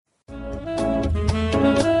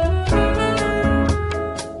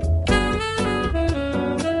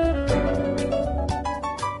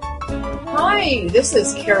Hi, this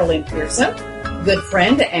is Carolyn Pearson, good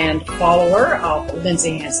friend and follower of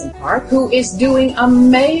Lindsay Hansen Park, who is doing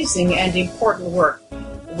amazing and important work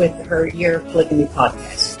with her Year of Polygamy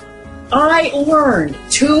podcast. I learned,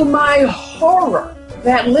 to my horror,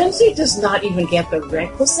 that Lindsay does not even get the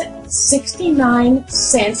requisite 69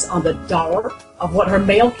 cents on the dollar of what her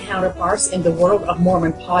male counterparts in the World of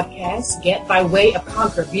Mormon podcasts get by way of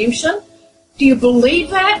contribution. Do you believe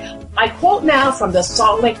that? I quote now from the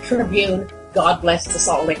Salt Lake Tribune. God bless the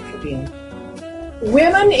Salt Lake Tribune.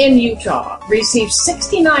 Women in Utah receive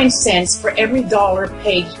 69 cents for every dollar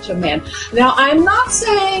paid to men. Now, I'm not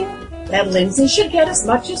saying that Lindsay should get as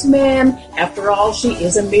much as men. After all, she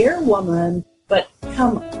is a mere woman. But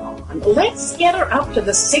come on, let's get her up to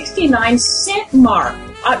the 69 cent mark.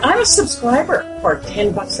 I'm a subscriber for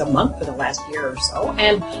 $10 a month for the last year or so,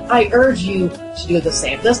 and I urge you to do the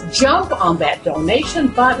same. Let's jump on that donation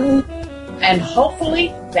button and hopefully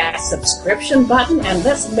that subscription button, and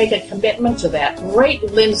let's make a commitment to that great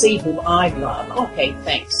Lindsay whom I love. Okay,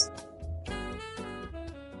 thanks.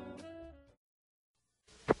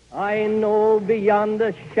 I know beyond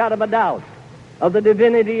a shadow of a doubt of the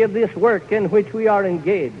divinity of this work in which we are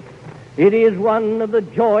engaged. It is one of the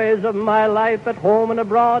joys of my life at home and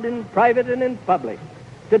abroad, in private and in public,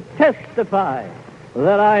 to testify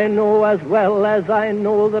that I know as well as I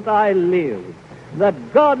know that I live, that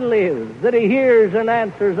God lives, that He hears and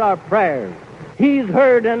answers our prayers. He's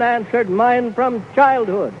heard and answered mine from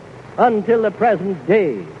childhood until the present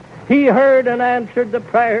day. He heard and answered the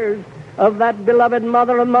prayers of that beloved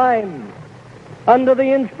mother of mine. Under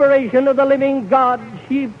the inspiration of the living God,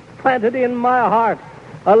 she planted in my heart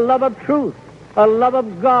a love of truth, a love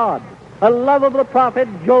of God, a love of the prophet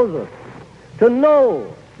Joseph, to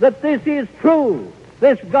know that this is true,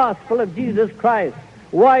 this gospel of Jesus Christ.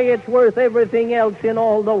 Why, it's worth everything else in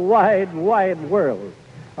all the wide, wide world.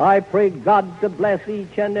 I pray God to bless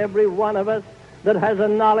each and every one of us that has a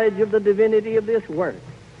knowledge of the divinity of this work.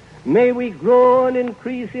 May we grow and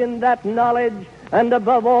increase in that knowledge, and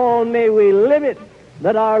above all, may we live it,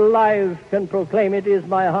 that our lives can proclaim it, is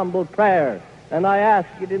my humble prayer. And I ask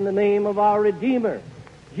it in the name of our Redeemer,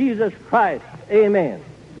 Jesus Christ. Amen.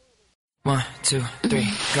 1, 2, 3,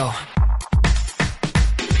 go.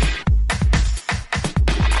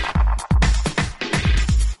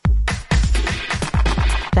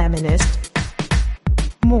 Feminist,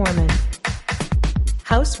 Mormon,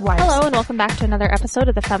 Housewives. Hello, and welcome back to another episode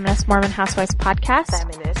of the Feminist Mormon Housewives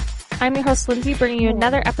podcast. Feminist. I'm your host, Lindsay, bringing you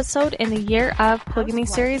another episode in the Year of Polygamy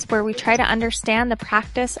series where we try to understand the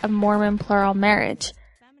practice of Mormon plural marriage.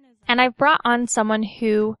 And I've brought on someone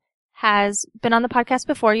who has been on the podcast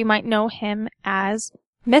before. You might know him as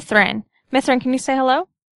Mithrin. Mithrin, can you say hello?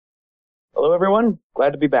 Hello, everyone.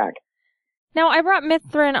 Glad to be back. Now, I brought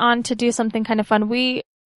Mithrin on to do something kind of fun.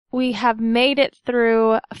 We have made it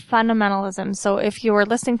through fundamentalism. So if you are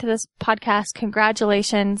listening to this podcast,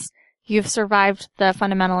 congratulations. You've survived the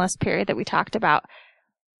fundamentalist period that we talked about.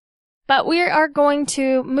 But we are going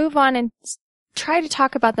to move on and try to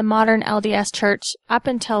talk about the modern LDS church up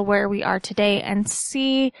until where we are today and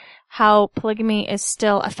see how polygamy is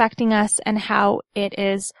still affecting us and how it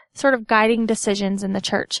is sort of guiding decisions in the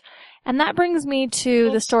church. And that brings me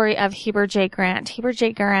to the story of Heber J. Grant. Heber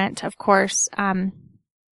J. Grant, of course,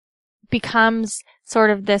 becomes sort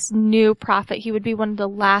of this new prophet. He would be one of the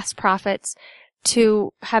last prophets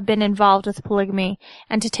to have been involved with polygamy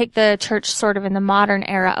and to take the church sort of in the modern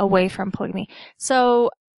era away from polygamy. So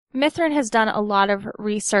Mithrin has done a lot of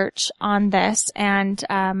research on this, and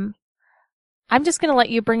I'm just going to let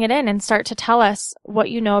you bring it in and start to tell us what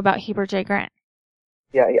you know about Heber J. Grant.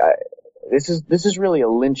 Yeah, this is really a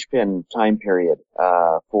linchpin time period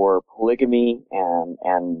for polygamy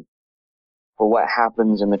and for what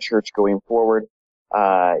happens in the church going forward.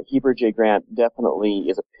 Heber J. Grant definitely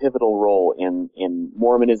is a pivotal role in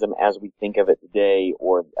Mormonism as we think of it today,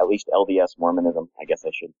 or at least LDS Mormonism, I guess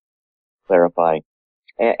I should clarify.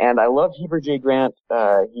 And I love Heber J. Grant.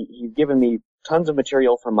 He's given me tons of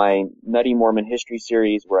material from my Nutty Mormon History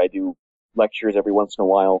series, where I do lectures every once in a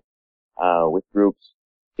while with groups,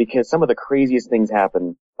 because some of the craziest things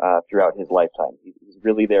happen throughout his lifetime. He's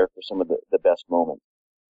really there for some of the best moments.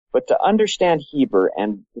 But to understand Heber,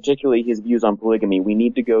 and particularly his views on polygamy, we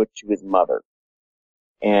need to go to his mother.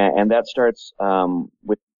 And that starts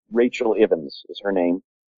with Rachel Ivins, is her name.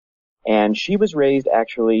 And she was raised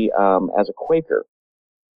actually as a Quaker,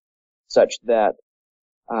 such that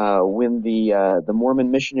when the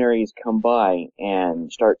Mormon missionaries come by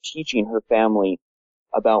and start teaching her family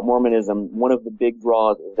about Mormonism, one of the big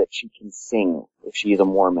draws is that she can sing if she is a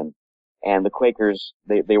Mormon. And the Quakers,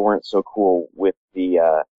 they weren't so cool with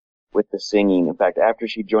the singing. In fact, after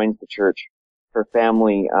she joins the church, her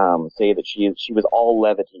family say that she was all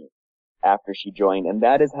levity after she joined, and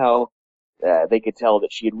that is how they could tell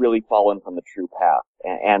that she had really fallen from the true path.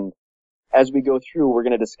 And as we go through, we're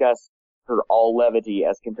going to discuss her all levity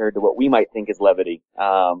as compared to what we might think is levity.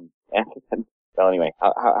 Well, anyway,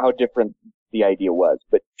 how different the idea was.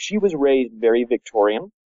 But she was raised very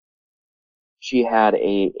Victorian. She had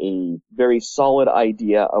a very solid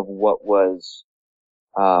idea of what was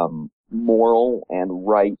moral and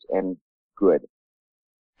right and good.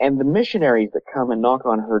 And the missionaries that come and knock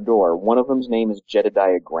on her door, one of them's name is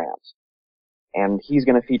Jedediah Grant. And he's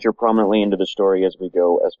going to feature prominently into the story as we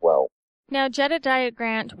go as well. Now, Jedediah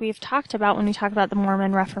Grant, we've talked about when we talk about the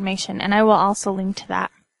Mormon Reformation, and I will also link to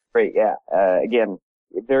that. Great, yeah. Again,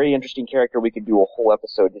 a very interesting character. We could do a whole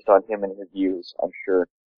episode just on him and his views, I'm sure.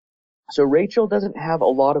 So Rachel doesn't have a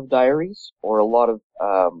lot of diaries or a lot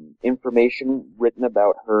of information written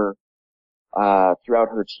about her throughout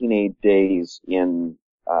her teenage days in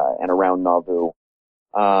and around Nauvoo.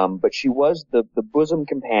 But she was the bosom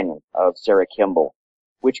companion of Sarah Kimball,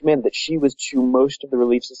 which meant that she was to most of the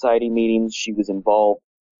Relief Society meetings. She was involved.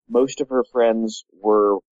 Most of her friends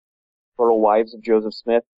were fertile wives of Joseph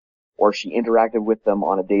Smith, or she interacted with them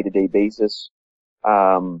on a day-to-day basis.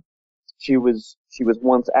 She was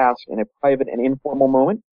once asked in a private and informal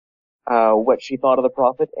moment what she thought of the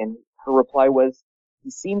prophet, and her reply was,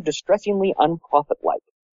 "He seemed distressingly unprophet-like."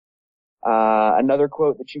 Another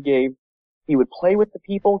quote that she gave, "He would play with the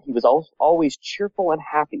people. He was always cheerful and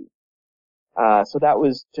happy." So that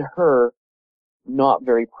was, to her, not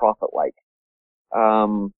very prophet-like.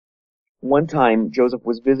 One time, Joseph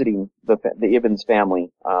was visiting the Ibns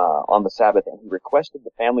family on the Sabbath, and he requested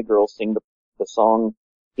the family girls sing the song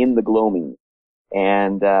 "In the Gloaming."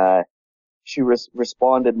 And she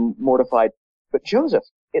responded, mortified, "But Joseph,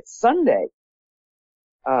 it's Sunday."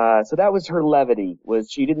 So that was her levity,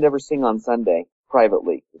 was she didn't ever sing on Sunday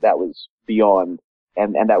privately. That was beyond,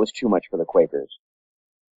 and that was too much for the Quakers.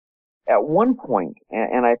 At one point,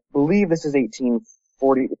 and I believe this is between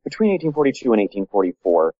 1842 and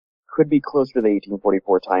 1844, could be closer to the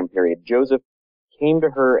 1844 time period, Joseph came to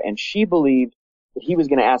her and she believed that he was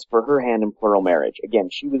going to ask for her hand in plural marriage. Again,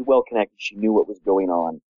 she was well connected. She knew what was going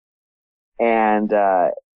on. And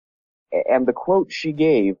the quote she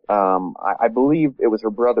gave, I believe it was her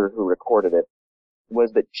brother who recorded it,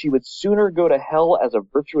 was that she would sooner go to hell as a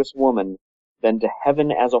virtuous woman than to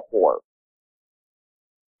heaven as a whore.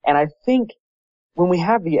 And I think when we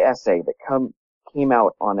have the essay that came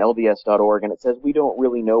out on LDS.org, and it says we don't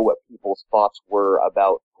really know what people's thoughts were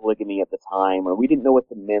about polygamy at the time, or we didn't know what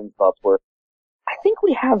the men's thoughts were, I think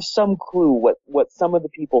we have some clue what some of the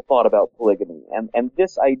people thought about polygamy. And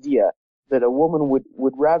this idea that a woman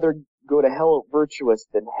would rather go to hell virtuous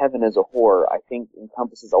than heaven as a whore, I think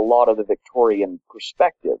encompasses a lot of the Victorian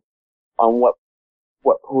perspective on what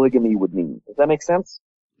polygamy would mean. Does that make sense?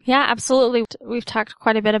 Yeah, absolutely. We've talked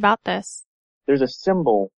quite a bit about this. There's a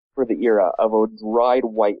symbol for the era of a dried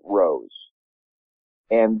white rose.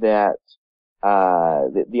 And that,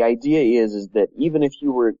 the idea is that even if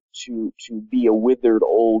you were to be a withered,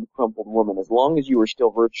 old, crumpled woman, as long as you were still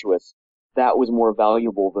virtuous, that was more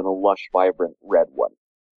valuable than a lush, vibrant red one.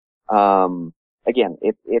 Again,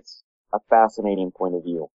 it's a fascinating point of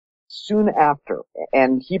view. Soon after,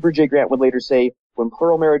 and Heber J. Grant would later say, when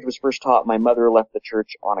plural marriage was first taught, my mother left the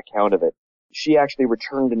church on account of it. She actually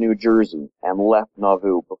returned to New Jersey and left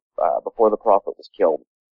Nauvoo before the prophet was killed,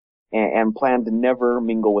 and planned to never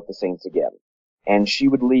mingle with the saints again. And she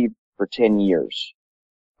would leave for 10 years.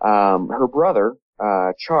 Her brother,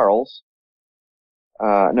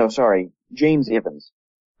 James Ibns,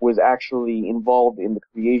 was actually involved in the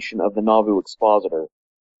creation of the Nauvoo Expositor.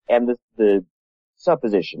 And the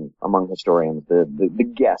supposition among historians,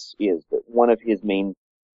 the guess is that one of his main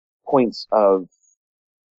points of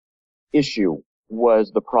issue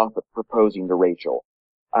was the prophet proposing to Rachel.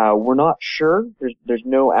 We're not sure. There's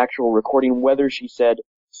no actual recording whether she said,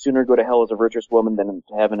 "Sooner go to hell as a virtuous woman than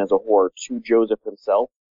to heaven as a whore" to Joseph himself,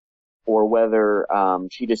 or whether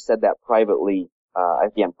she just said that privately,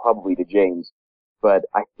 again, probably to James. But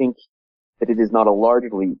I think that it is not a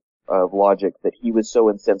large leap of logic that he was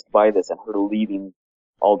so incensed by this and her leaving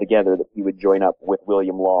altogether that he would join up with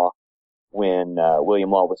William Law when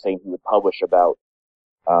William Law was saying he would publish about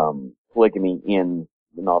polygamy in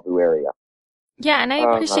the Nauvoo area. Yeah, and I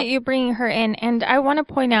appreciate you bringing her in. And I want to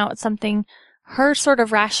point out something. Her sort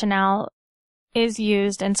of rationale is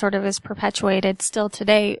used and sort of is perpetuated still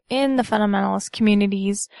today in the fundamentalist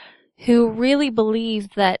communities who really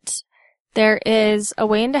believe that there is a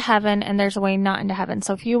way into heaven and there's a way not into heaven.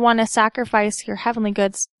 So if you want to sacrifice your heavenly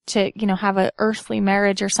goods to, have an earthly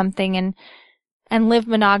marriage or something, and and live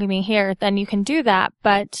monogamy here, then you can do that.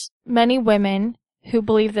 But many women who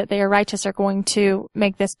believe that they are righteous are going to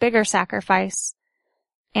make this bigger sacrifice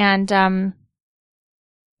and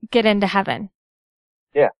get into heaven.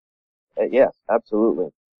 Yeah. Yes, absolutely.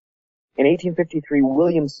 In 1853,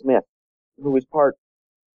 William Smith, who was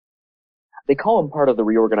they call him part of the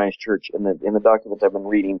reorganized church in the documents I've been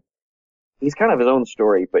reading. He's kind of his own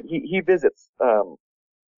story, but he visits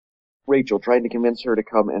Rachel, trying to convince her to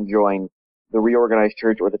come and join the reorganized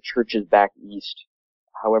church or the churches back east,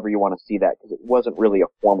 however you want to see that, because it wasn't really a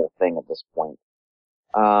formal thing at this point.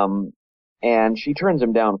 And she turns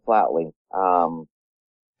him down flatly.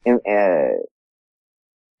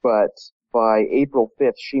 But by April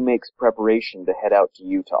 5th, she makes preparation to head out to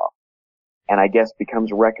Utah, and I guess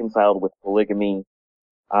becomes reconciled with polygamy.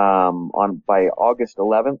 By August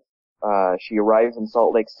 11th, she arrives in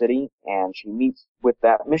Salt Lake City, and she meets with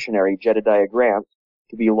that missionary, Jedediah Grant,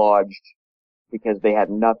 to be lodged because they had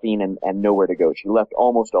nothing and nowhere to go. She left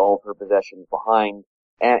almost all of her possessions behind,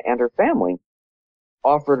 and her family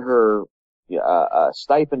offered her a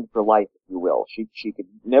stipend for life, if you will. She could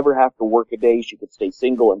never have to work a day. She could stay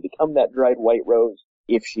single and become that dried white rose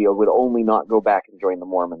if she would only not go back and join the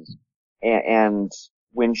Mormons. And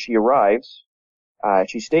when she arrives,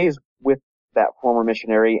 she stays with that former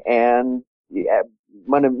missionary, and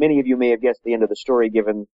many of you may have guessed the end of the story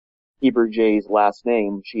given Heber J's last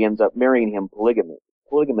name. She ends up marrying him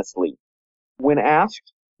polygamously. When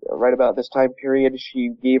asked, right about this time period, she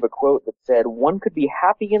gave a quote that said, "One could be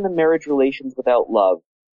happy in the marriage relations without love,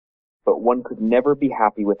 but one could never be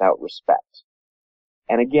happy without respect."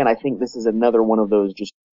 And again, I think this is another one of those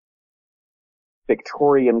just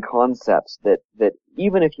Victorian concepts that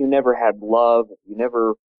even if you never had love, if you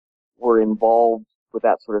never were involved with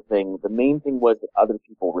that sort of thing, the main thing was that other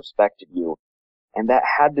people respected you. And that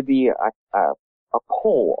had to be a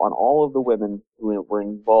pull on all of the women who were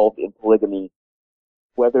involved in polygamy,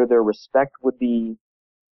 whether their respect would be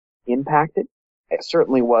impacted. It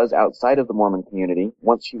certainly was outside of the Mormon community.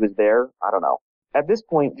 Once she was there, I don't know. At this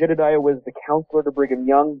point, Jedediah was the counselor to Brigham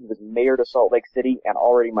Young. He was mayor to Salt Lake City and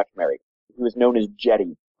already much married. He was known as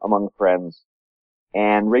Jetty among friends.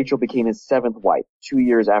 And Rachel became his 7th wife 2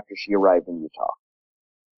 years after she arrived in Utah.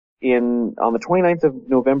 On the 29th of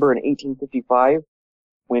November in 1855,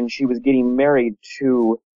 when she was getting married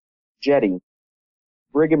to Jetty,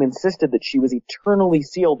 Brigham insisted that she was eternally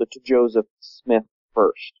sealed to Joseph Smith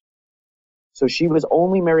first. So she was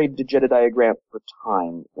only married to Jedediah Grant for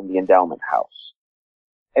time in the endowment house.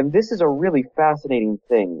 And this is a really fascinating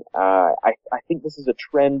thing. I think this is a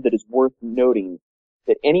trend that is worth noting,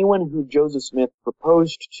 that anyone who Joseph Smith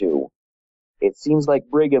proposed to, it seems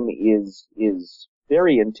like Brigham is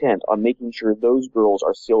very intent on making sure those girls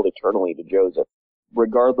are sealed eternally to Joseph,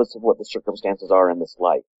 regardless of what the circumstances are in this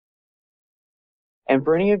life. And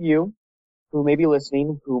for any of you who may be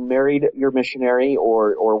listening, who married your missionary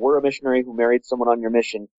or were a missionary who married someone on your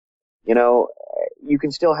mission, you know, you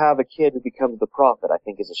can still have a kid who becomes the prophet, I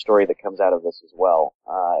think is a story that comes out of this as well.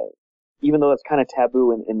 Even though it's kind of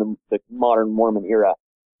taboo in the modern Mormon era,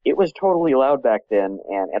 it was totally allowed back then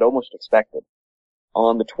and almost expected.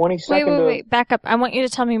 On the 22nd Wait, back up. I want you to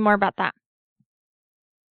tell me more about that.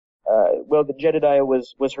 Well, the Jedediah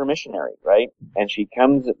was her missionary, right? And she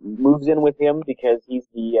moves in with him because he's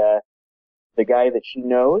the guy that she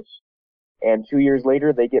knows, and 2 years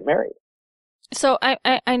later they get married. So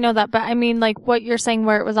I know that, but I mean like what you're saying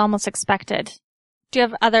where it was almost expected. Do you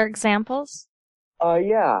have other examples?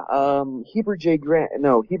 Heber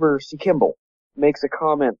C. Kimball makes a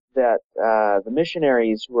comment that the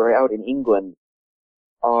missionaries who are out in England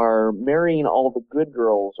are marrying all the good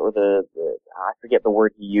girls, or I forget the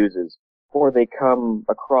word he uses, before they come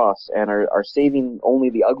across, and are saving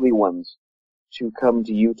only the ugly ones to come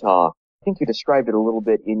to Utah. I think you described it a little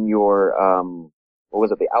bit in your,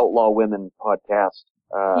 the Outlaw Women podcast,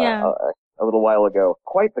 a little while ago.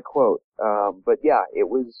 Quite the quote. But yeah, it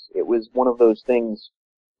was one of those things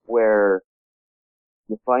where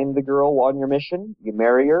you find the girl on your mission, you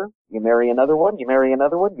marry her, you marry another one, you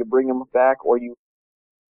bring them back, or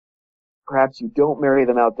perhaps you don't marry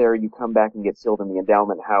them out there, you come back and get sealed in the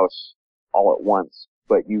endowment house all at once,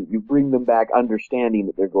 but you bring them back understanding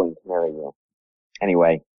that they're going to marry you.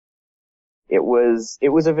 Anyway, it was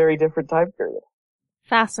a very different time period.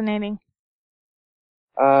 Fascinating.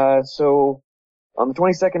 So on the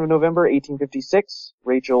 22nd of November, 1856,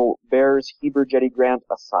 Rachel bears Heber Jetty Grant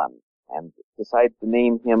a son and decides to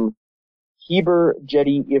name him Heber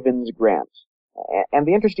Jetty Ivins Grant. And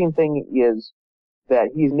the interesting thing is that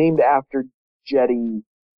he's named after Jetty,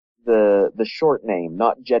 the short name,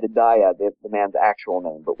 not Jedediah, the man's actual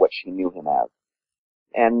name, but what she knew him as.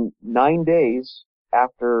 And 9 days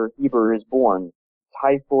after Heber is born,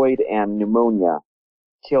 typhoid and pneumonia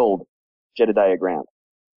killed Jedediah Grant.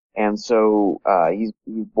 And so, he's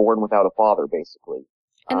born without a father, basically.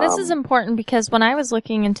 And this is important because when I was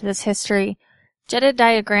looking into this history,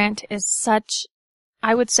 Jedediah Grant is such,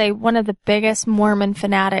 I would say, one of the biggest Mormon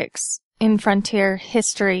fanatics in frontier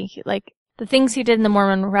history. Like, the things he did in the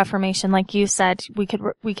Mormon Reformation, like you said, we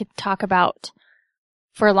could talk about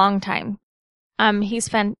for a long time. He's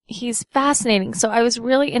fascinating. So I was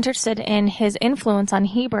really interested in his influence on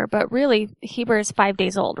Heber, but really, Heber is 5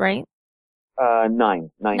 days old, right? 9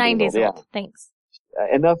 days old. Yeah. Thanks.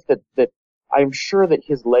 Enough that I'm sure that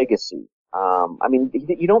his legacy,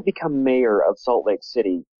 you don't become mayor of Salt Lake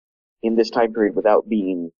City in this time period without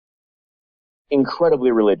being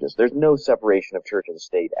incredibly religious. There's no separation of church and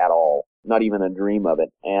state at all, not even a dream of it.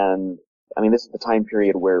 And this is the time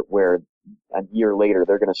period where a year later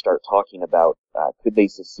they're going to start talking about could they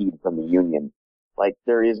secede from the Union. Like,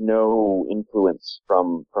 there is no influence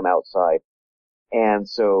from outside. And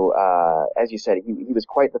so, as you said, he was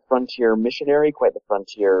quite the frontier missionary, quite the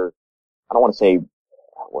frontier, I don't want to say,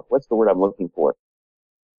 what's the word I'm looking for?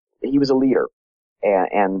 He was a leader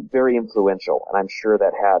and very influential, and I'm sure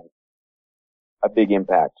that had a big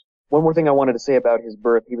impact. One more thing I wanted to say about his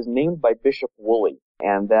birth, he was named by Bishop Woolley,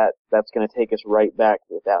 and that's going to take us right back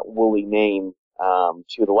with that Woolley name,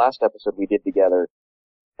 to the last episode we did together.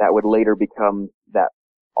 That would later become that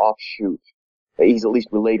offshoot. He's at least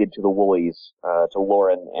related to the Woolleys, to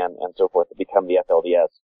Lauren and so forth, to become the FLDS.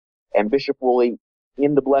 And Bishop Woolley,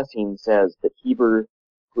 in the blessing, says that Heber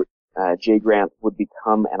J. Grant would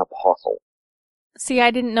become an apostle. See,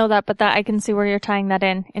 I didn't know that, but that I can see where you're tying that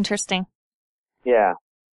in. Interesting. Yeah.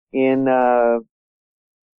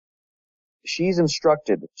 She's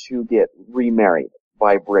instructed to get remarried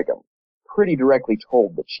by Brigham. Pretty directly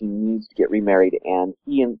told that she needs to get remarried, and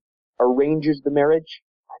he arranges the marriage.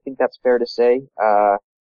 I think that's fair to say,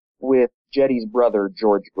 with Jetty's brother,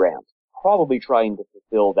 George Grant. Probably trying to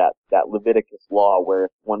fulfill that Leviticus law where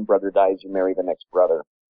if one brother dies, you marry the next brother.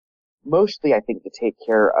 Mostly, I think, to take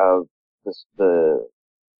care of the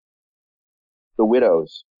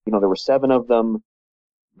widows. There were 7 of them.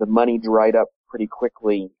 The money dried up pretty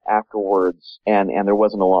quickly afterwards, and there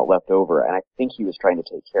wasn't a lot left over. And I think he was trying to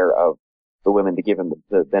take care of the women to give him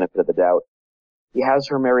the benefit of the doubt. He has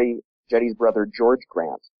her marry Jetty's brother, George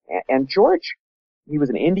Grant. And George, he was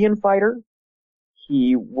an Indian fighter.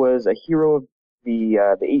 He was a hero of the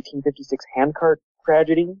 1856 handcart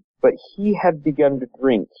tragedy, but he had begun to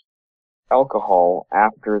drink alcohol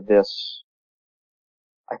after this.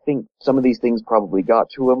 I think some of these things probably got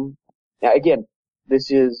to him. Now, again,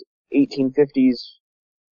 this is 1850s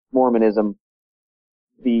Mormonism.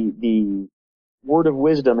 The word of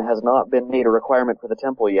wisdom has not been made a requirement for the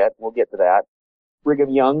temple yet. We'll get to that.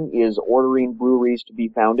 Brigham Young is ordering breweries to be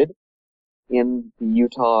founded in the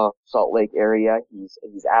Utah Salt Lake area. He's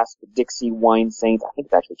asked the Dixie Wine Saints, I think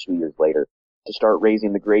it's actually 2 years later, to start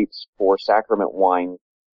raising the grapes for Sacrament wine.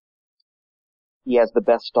 He has the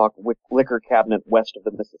best stocked liquor cabinet west of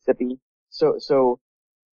the Mississippi. So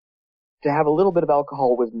to have a little bit of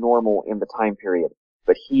alcohol was normal in the time period,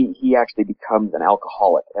 but he actually becomes an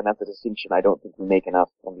alcoholic, and that's a distinction I don't think we make enough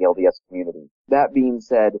in the LDS community. That being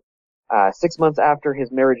said, 6 months after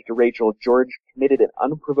his marriage to Rachel, George committed an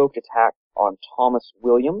unprovoked attack on Thomas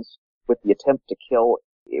Williams with the attempt to kill.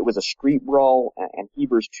 It was a street brawl, and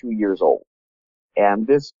Heber's 2 years old. And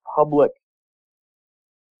this public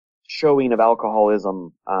showing of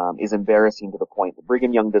alcoholism is embarrassing to the point that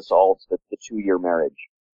Brigham Young dissolves the 2-year marriage.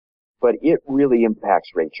 But it really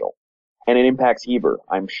impacts Rachel, and it impacts Heber.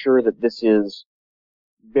 I'm sure that this is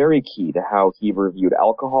very key to how Heber viewed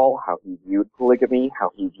alcohol, how he viewed polygamy,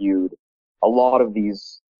 how he viewed a lot of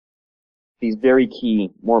these very key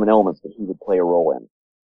Mormon elements that he would play a role in.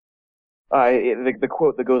 The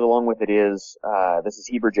quote that goes along with it is, this is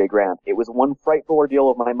Heber J. Grant, "It was one frightful ordeal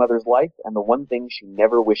of my mother's life, and the one thing she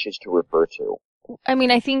never wishes to refer to."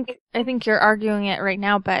 I think you're arguing it right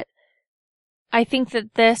now, but I think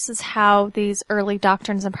that this is how these early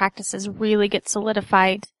doctrines and practices really get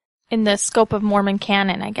solidified in the scope of Mormon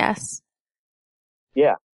canon, I guess.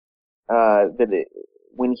 Yeah.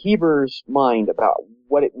 When Heber's mind about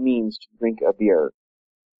what it means to drink a beer,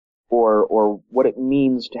 or what it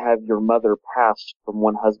means to have your mother passed from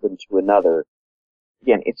one husband to another,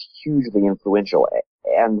 again, it's hugely influential.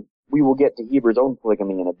 And we will get to Heber's own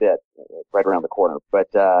polygamy in a bit, right around the corner. But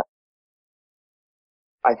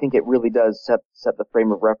I think it really does set the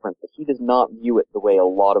frame of reference that he does not view it the way a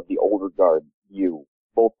lot of the older guard view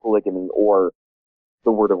both polygamy or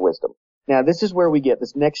the word of wisdom. Now, this is where we get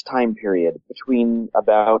this next time period between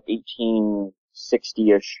about 1860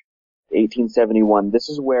 1860-ish, 1871. This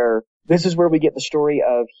is where we get the story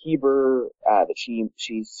of Heber, that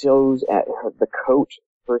she sews the coat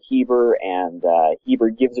for Heber, and Heber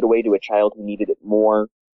gives it away to a child who needed it more.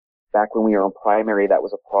 Back when we were in primary, that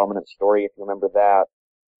was a prominent story, if you remember that.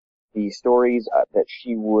 The stories that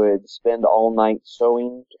she would spend all night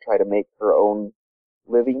sewing to try to make her own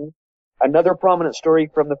living. Another prominent story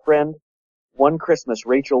from the friend. One Christmas,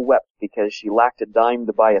 Rachel wept because she lacked a dime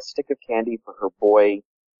to buy a stick of candy for her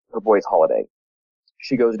boy's holiday.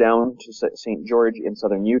 She goes down to St. George in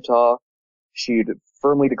southern Utah. She'd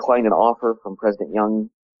firmly declined an offer from President Young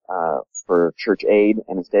for church aid,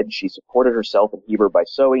 and instead she supported herself and Heber by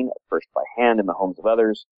sewing, at first by hand in the homes of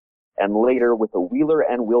others, and later with a Wheeler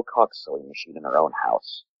and Wilcox sewing machine in her own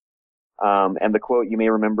house. And the quote you may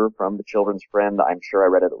remember from The Children's Friend, I'm sure I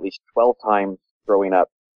read it at least 12 times growing up.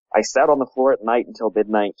 I sat on the floor at night until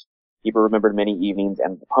midnight. Heber remembered many evenings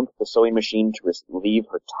and pumped the sewing machine to relieve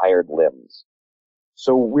her tired limbs.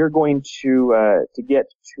 So we're going to get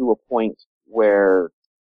to a point where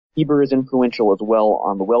Heber is influential as well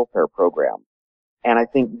on the welfare program. And I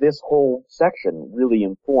think this whole section really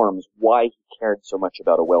informs why he cared so much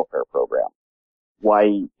about a welfare program.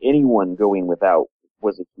 Why anyone going without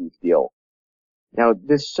was a huge deal. Now,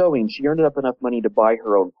 this sewing, she earned up enough money to buy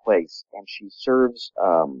her own place, and she serves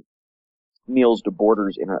meals to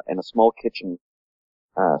boarders in a small kitchen,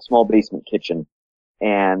 small basement kitchen.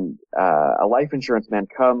 And a life insurance man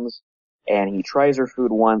comes, and he tries her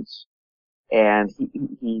food once, and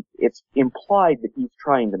it's implied that he's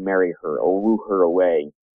trying to marry her or woo her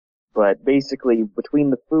away. But basically, between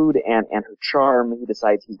the food and her charm, he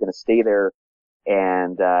decides he's going to stay there.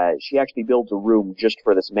 And she actually builds a room just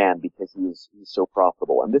for this man because he's so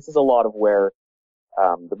profitable. And this is a lot of where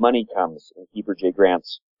the money comes in Heber J.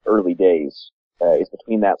 Grant's early days, is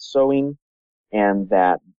between that sewing and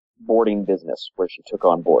that boarding business where she took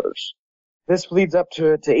on boarders. This leads up to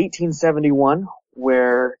 1871,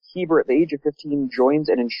 where Heber, at the age of 15, joins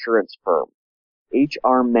an insurance firm,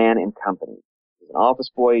 H.R. Mann and Company. He's an office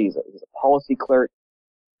boy, he's a policy clerk,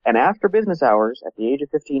 and after business hours, at the age of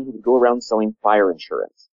 15, he would go around selling fire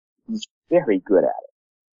insurance. He's very good at it.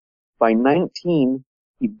 By 19,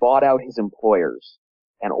 he bought out his employers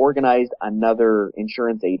and organized another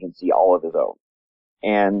insurance agency all of his own.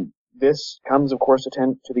 And this comes, of course,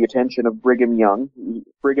 to the attention of Brigham Young.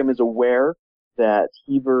 Brigham is aware that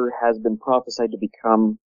Heber has been prophesied to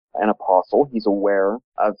become an apostle. He's aware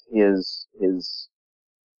of his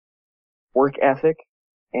work ethic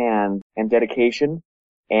and dedication,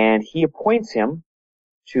 and he appoints him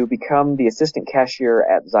to become the assistant cashier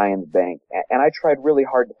at Zions Bank. And I tried really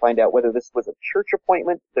hard to find out whether this was a church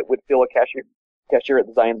appointment that would fill a cashier at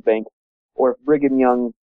the Zions Bank, or if Brigham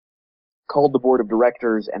Young called the board of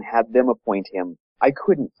directors and had them appoint him. I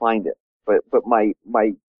couldn't find it, but my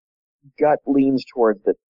gut leans towards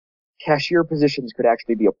that cashier positions could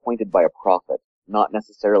actually be appointed by a prophet, not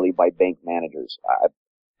necessarily by bank managers.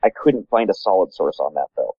 I couldn't find a solid source on that,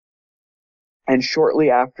 though. And shortly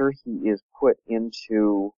after he is put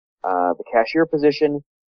into the cashier position,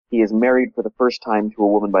 he is married for the first time to a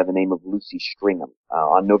woman by the name of Lucy Stringham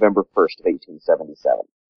on November 1st of 1877.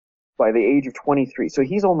 By the age of 23, so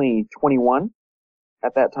he's only 21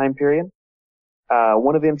 at that time period.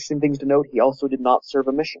 One of the interesting things to note, he also did not serve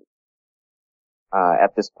a mission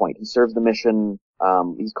at this point. He serves the mission.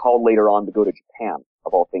 He's called later on to go to Japan,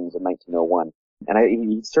 of all things, in 1901.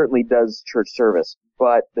 And he certainly does church service,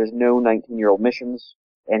 but there's no 19-year-old missions,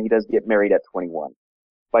 and he does get married at 21.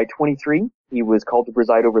 By 23, he was called to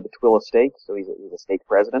preside over the Twill estate, so he's a stake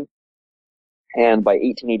president. And by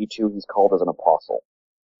 1882, he's called as an apostle.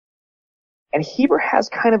 And Heber has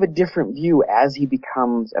kind of a different view as he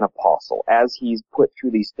becomes an apostle, as he's put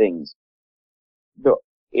through these things.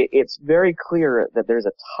 It's very clear that there's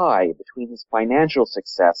a tie between his financial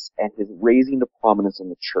success and his raising to prominence in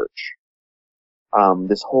the church.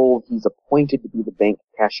 This whole, he's appointed to be the bank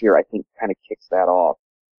cashier, I think kind of kicks that off.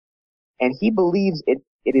 And he believes it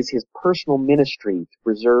is his personal ministry to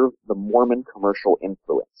preserve the Mormon commercial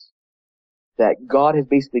influence. That God has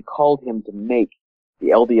basically called him to make the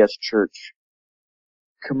LDS church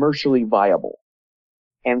commercially viable.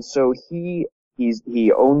 And so he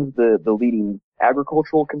owns the leading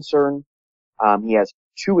agricultural concern. He has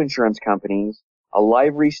 2 insurance companies, a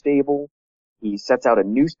livery stable. He sets out a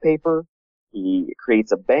newspaper. He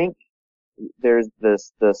creates a bank. There's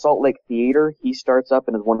the Salt Lake Theater he starts up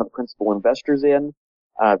and is one of the principal investors in,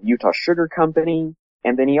 the Utah Sugar Company.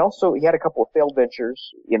 And then he had a couple of failed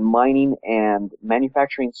ventures in mining and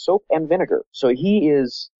manufacturing soap and vinegar. So he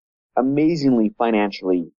is amazingly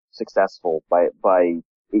financially successful by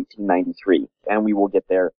 1893, and we will get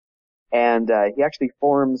there. And he actually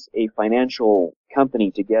forms a financial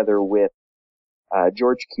company together with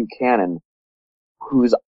George Q. Cannon,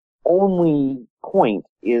 whose only point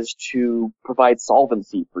is to provide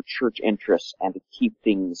solvency for church interests and to keep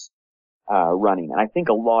things running. And I think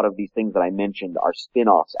a lot of these things that I mentioned are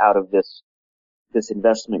spin-offs out of this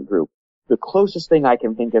investment group. The closest thing I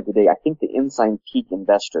can think of today, I think the Ensign Peak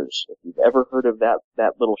Investors, if you've ever heard of that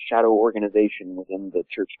little shadow organization within the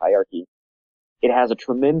church hierarchy, it has a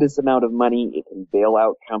tremendous amount of money. It can bail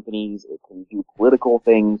out companies. It can do political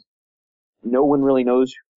things. No one really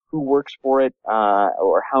knows who works for it,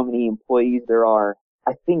 or how many employees there are.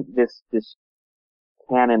 I think this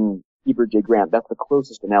Cannon Heber J. Grant, that's the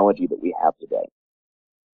closest analogy that we have today.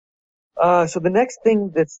 So the next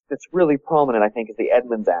thing that's really prominent, I think, is the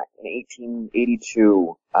Edmunds Act in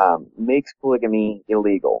 1882, makes polygamy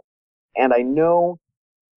illegal. And I know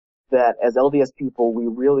that as LDS people, we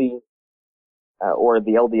really, or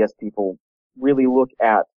the LDS people really look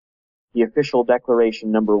at the official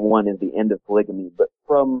declaration number 1 as the end of polygamy, but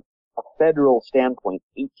from a federal standpoint,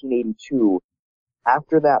 1882,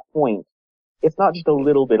 after that point, it's not just a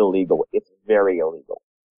little bit illegal, it's very illegal.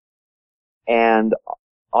 And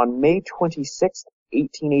on May 26th,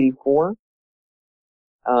 1884,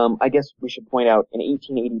 I guess we should point out, in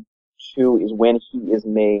 1882 is when he is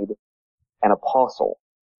made an apostle,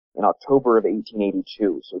 in October of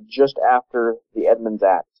 1882. So just after the Edmunds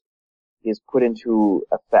Act is put into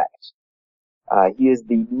effect. He is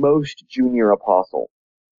the most junior apostle.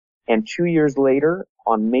 And 2 years later,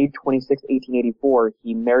 on May 26, 1884,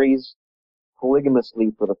 he marries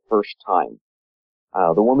polygamously for the first time.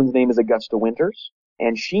 The woman's name is Augusta Winters,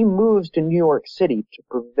 and she moves to New York City to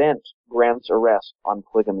prevent Grant's arrest on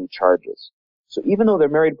polygamy charges. So even though they're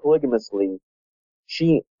married polygamously,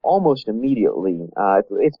 she almost immediately,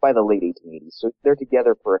 it's by the late 1880s, so they're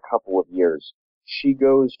together for a couple of years. She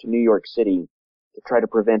goes to New York City to try to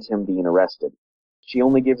prevent him being arrested. She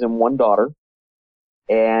only gives him one daughter,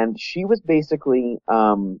 and she was basically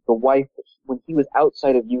the wife. When he was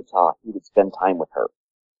outside of Utah, he would spend time with her.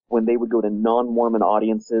 When they would go to non-Mormon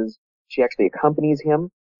audiences, she actually accompanies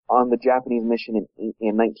him on the Japanese mission in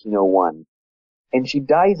 1901. And she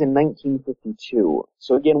dies in 1952.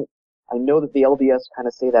 So again, I know that the LDS kind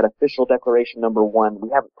of say that official declaration number 1, we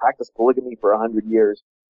haven't practiced polygamy for 100 years.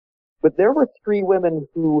 But there were 3 women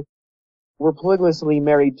who were polygamously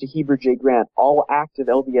married to Heber J. Grant, all active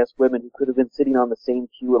LDS women who could have been sitting on the same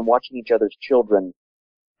pew and watching each other's children,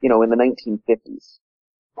 in the 1950s.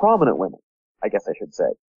 Prominent women, I guess I should say.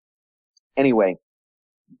 Anyway,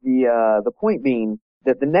 the point being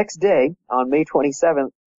that the next day, on May 27th,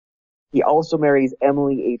 he also marries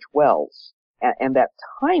Emily H. Wells. And that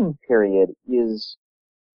time period is,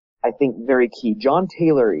 I think, very key. John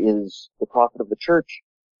Taylor is the prophet of the church,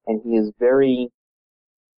 and he is very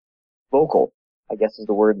vocal, I guess is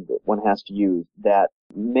the word that one has to use, that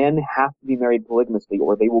men have to be married polygamously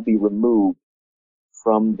or they will be removed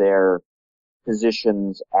from their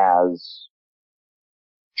positions as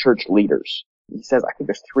church leaders. He says, I think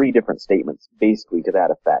there's 3 different statements basically to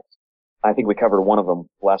that effect. I think we covered one of them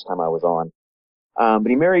last time I was on. But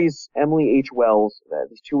he marries Emily H. Wells,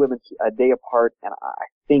 these 2 women a day apart, and I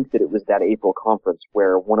think that it was that April conference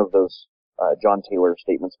where one of those John Taylor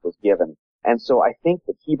statements was given. And so I think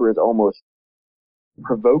that Heber is almost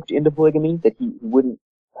provoked into polygamy, that he wouldn't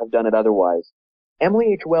have done it otherwise.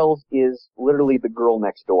 Emily H. Wells is literally the girl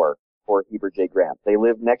next door for Heber J. Grant. They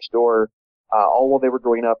lived next door. All while they were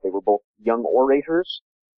growing up, they were both young orators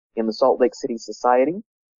in the Salt Lake City Society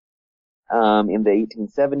in the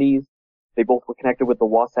 1870s. They both were connected with the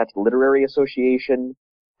Wasatch Literary Association.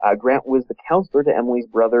 Grant was the counselor to Emily's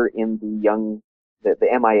brother in the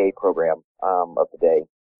MIA program of the day.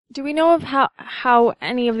 Do we know of how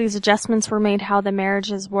any of these adjustments were made, how the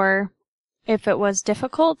marriages were, if it was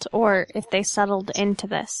difficult, or if they settled into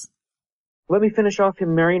this? Let me finish off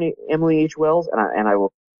him marrying Emily H. Wells, and I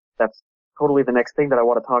will, that's totally the next thing that I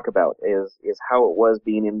want to talk about, is how it was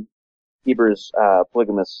being in Heber's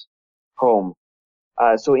polygamous home.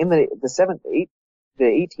 So in the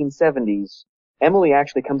 1870s, Emily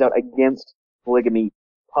actually comes out against polygamy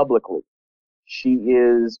publicly. She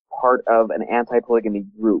is part of an anti-polygamy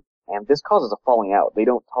group, and this causes a falling out. They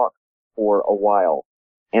don't talk for a while.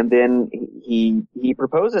 And then he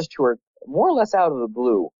proposes to her more or less out of the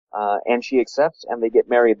blue, and she accepts, and they get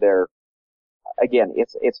married there. Again,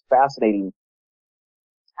 it's fascinating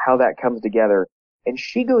how that comes together. And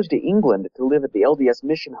she goes to England to live at the LDS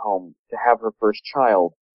mission home to have her first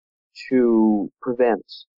child, to prevent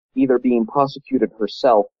either being prosecuted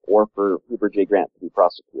herself or for Heber J. Grant to be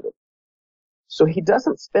prosecuted. So he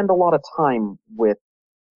doesn't spend a lot of time with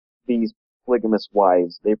these polygamous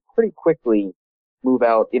wives, they pretty quickly move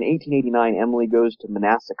out. In 1889, Emily goes to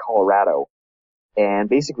Manassas, Colorado, and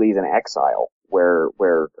basically is in exile, where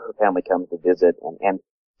her family comes to visit, and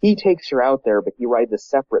he takes her out there, but he rides a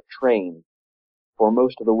separate train for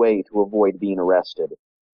most of the way to avoid being arrested.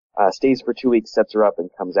 Stays for 2 weeks, sets her up, and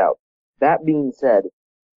comes out. That being said,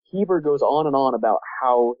 Heber goes on and on about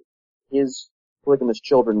how his polygamous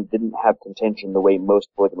children didn't have contention the way most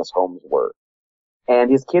polygamous homes were.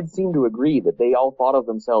 And his kids seem to agree that they all thought of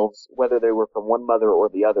themselves, whether they were from one mother or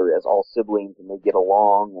the other, as all siblings, and they get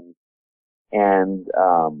along, and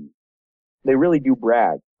they really do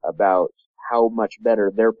brag about how much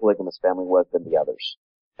better their polygamous family was than the others.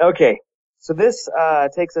 Okay, so this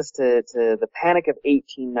takes us to the Panic of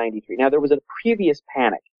 1893. Now, there was a previous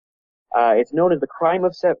panic. It's known as the Crime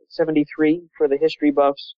of 73 for the history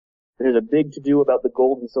buffs. There's a big to-do about the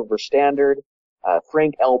gold and silver standard.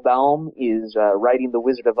 Frank L. Baum is writing The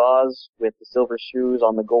Wizard of Oz with the silver shoes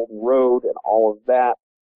on the golden road and all of that.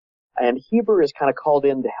 And Heber is kind of called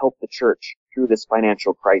in to help the church through this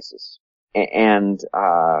financial crisis. And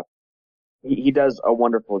he does a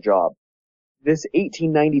wonderful job. This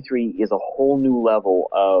 1893 is a whole new level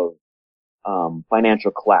of financial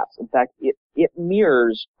collapse. In fact, it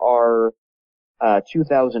mirrors our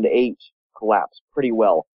 2008 collapse pretty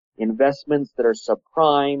well. Investments that are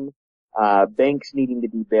subprime, banks needing to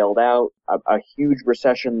be bailed out, a huge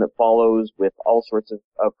recession that follows with all sorts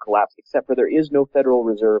of collapse, except for there is no Federal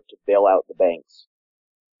Reserve to bail out the banks.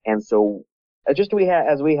 And so, just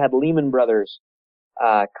as we had Lehman Brothers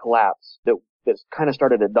collapse, that kind of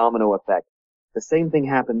started a domino effect. The same thing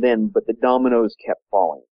happened then, but the dominoes kept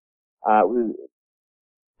falling. The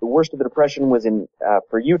worst of the depression was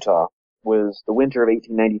for Utah, was the winter of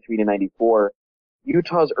 1893 to 94.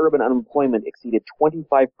 Utah's urban unemployment exceeded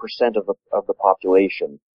 25% of the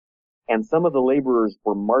population, and some of the laborers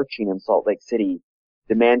were marching in Salt Lake City,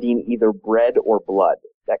 demanding either bread or blood.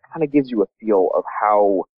 That kind of gives you a feel of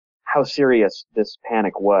how serious this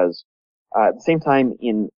panic was. At the same time,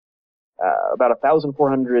 in about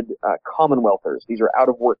 1,400 Commonwealthers, these are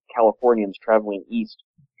out-of-work Californians traveling east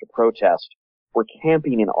to protest, were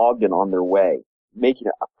camping in Ogden on their way, making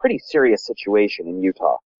a pretty serious situation in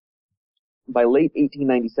Utah. By late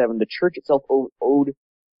 1897, the church itself owed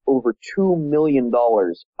over $2 million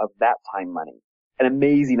of that time money, an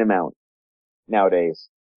amazing amount nowadays.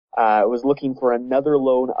 It was looking for another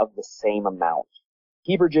loan of the same amount.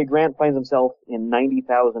 Heber J. Grant finds himself in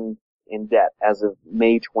 $90,000 in debt as of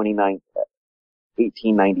May 29th,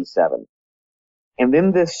 1897. And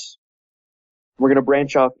then we're going to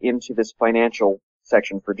branch off into this financial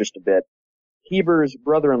section for just a bit. Heber's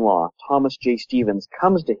brother-in-law, Thomas J. Stevens,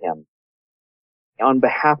 comes to him on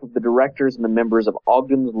behalf of the directors and the members of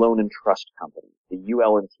Ogden's Loan and Trust Company, the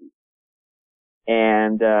UL&T.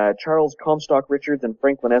 And Charles Comstock Richards and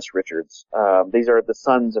Franklin S. Richards, these are the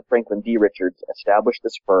sons of Franklin D. Richards, established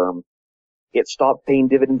this firm. It stopped paying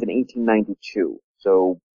dividends in 1892.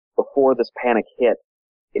 So before this panic hit,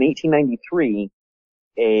 in 1893,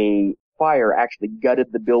 a fire actually gutted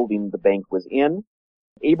the building the bank was in.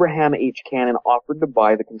 Abraham H. Cannon offered to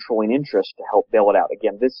buy the controlling interest to help bail it out.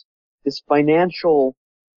 Again, this financial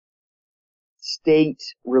state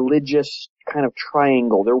religious kind of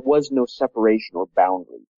triangle, there was no separation or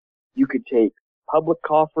boundary. You could take public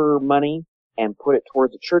coffer money and put it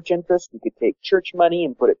towards a church interest. You could take church money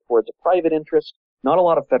and put it towards a private interest. Not a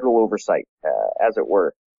lot of federal oversight, as it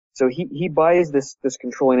were. So he buys this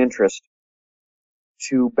controlling interest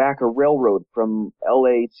to back a railroad from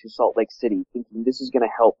LA to Salt Lake City, thinking this is going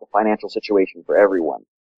to help the financial situation for everyone.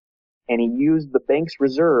 And he used the bank's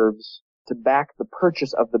reserves to back the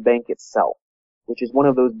purchase of the bank itself, which is one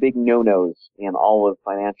of those big no-nos in all of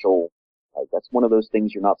financial, that's one of those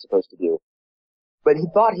things you're not supposed to do. But he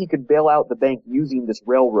thought he could bail out the bank using this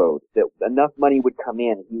railroad, that enough money would come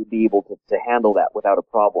in, he would be able to handle that without a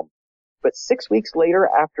problem. But 6 weeks later,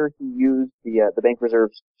 after he used the bank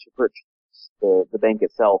reserves to purchase the bank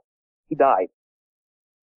itself, he died.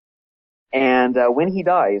 And when he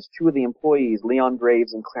dies, two of the employees, Leon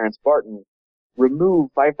Graves and Clarence Barton,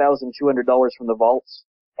 remove $5,200 from the vaults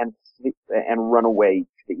and run away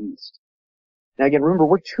to the east. Now again, remember,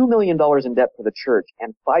 we're $2 million in debt for the church,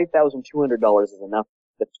 and $5,200 is enough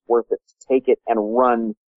that's worth it to take it and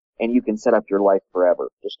run, and you can set up your life forever,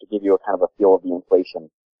 just to give you a kind of a feel of the inflation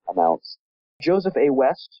amounts. Joseph A.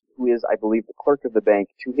 West, who is, I believe, the clerk of the bank,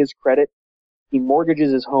 to his credit, he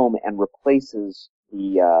mortgages his home and replaces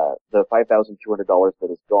the $5,200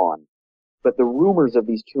 that is gone. But the rumors of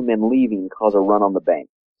these two men leaving cause a run on the bank.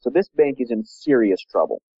 So this bank is in serious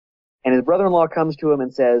trouble. And his brother-in-law comes to him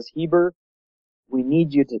and says, Heber, we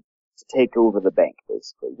need you to to take over the bank,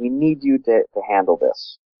 basically. We need you to handle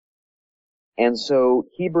this. And so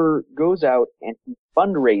Heber goes out and he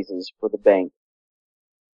fundraises for the bank.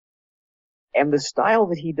 And the style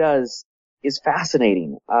that he does is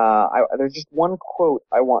fascinating. There's just one quote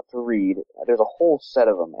I want to read. There's a whole set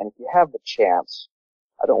of them. And if you have the chance,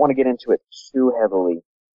 I don't want to get into it too heavily,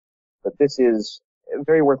 but this is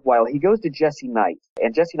very worthwhile. He goes to Jesse Knight,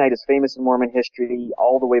 and Jesse Knight is famous in Mormon history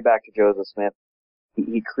all the way back to Joseph Smith.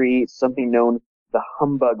 He creates something known the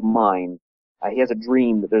Humbug Mine. He has a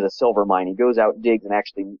dream that there's a silver mine. He goes out, digs, and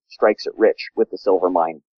actually strikes it rich with the silver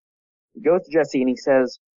mine. He goes to Jesse and he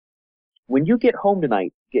says, "When you get home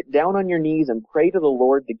tonight, get down on your knees and pray to the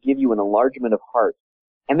Lord to give you an enlargement of heart,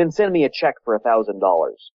 and then send me a check for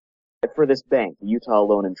 $1,000 for this bank, the Utah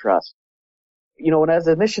Loan and Trust." You know, and as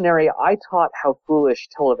a missionary, I taught how foolish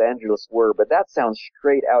televangelists were, but that sounds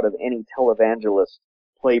straight out of any televangelist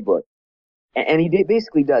playbook. And he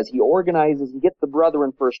basically does. He organizes, he gets the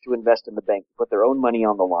brethren first to invest in the bank, to put their own money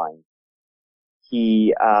on the line.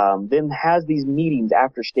 He then has these meetings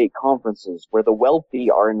after state conferences where the wealthy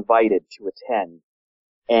are invited to attend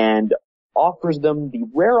and offers them the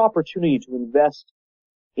rare opportunity to invest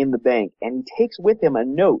in the bank. And he takes with him a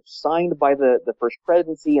note signed by the First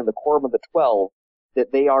Presidency and the Quorum of the 12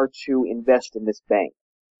 that they are to invest in this bank.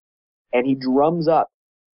 And he drums up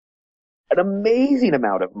an amazing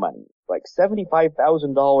amount of money, like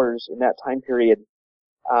 $75,000 in that time period.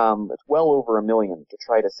 It's well over $1 million to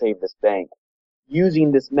try to save this bank,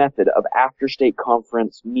 using this method of after-state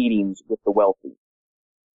conference meetings with the wealthy.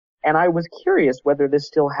 And I was curious whether this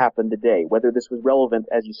still happened today, whether this was relevant,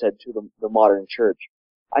 as you said, to the modern church.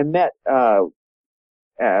 I met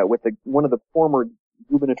with one of the former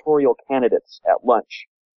gubernatorial candidates at lunch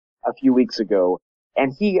a few weeks ago,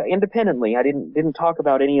 and he independently, I didn't talk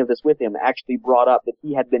about any of this with him, actually brought up that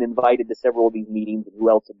he had been invited to several of these meetings and who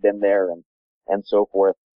else had been there and so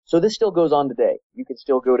forth. So this still goes on today. You can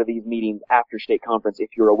still go to these meetings after state conference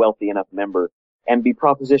if you're a wealthy enough member and be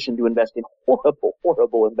propositioned to invest in horrible,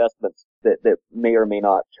 horrible investments that may or may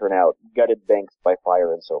not turn out, gutted banks by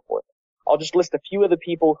fire and so forth. I'll just list a few of the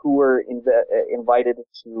people who were invited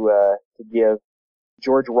to give.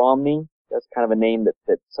 George Romney, that's kind of a name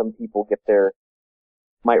that some people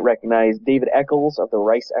might recognize. David Eccles of the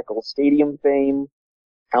Rice-Eccles Stadium fame.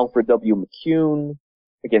 Alfred W. McCune.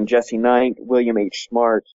 Again, Jesse Knight, William H.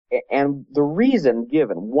 Smart. And the reason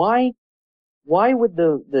given, why would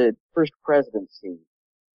the First Presidency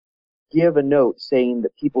give a note saying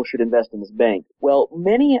that people should invest in this bank? Well,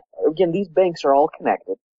 these banks are all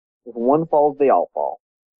connected. If one falls, they all fall.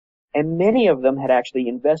 And many of them had actually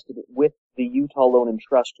invested with the Utah Loan and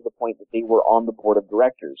Trust to the point that they were on the board of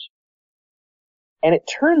directors. And it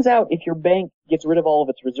turns out if your bank gets rid of all of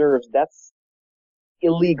its reserves, that's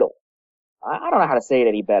illegal. I don't know how to say it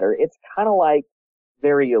any better. It's kind of like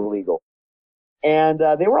very illegal. And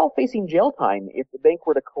they were all facing jail time if the bank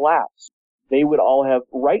were to collapse. They would all have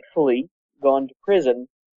rightfully gone to prison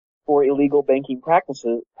for illegal banking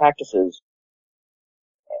practices.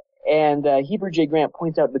 And Heber J. Grant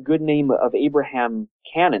points out the good name of Abraham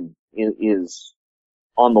Cannon is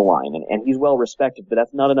on the line, and he's well respected, but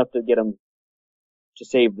that's not enough to get him to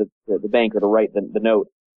save the bank or to write the note.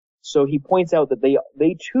 So he points out that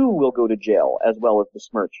they too will go to jail as well as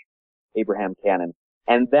besmirch Abraham Cannon,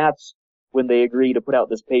 and that's when they agree to put out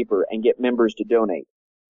this paper and get members to donate.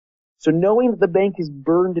 So knowing that the bank is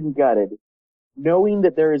burned and gutted, knowing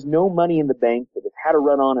that there is no money in the bank, that it's had a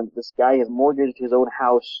run on and this guy has mortgaged his own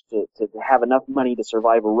house to have enough money to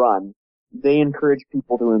survive a run, they encourage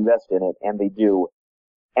people to invest in it, and they do.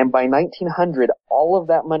 And by 1900, all of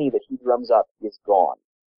that money that he drums up is gone,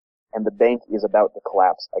 and the bank is about to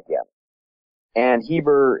collapse again. And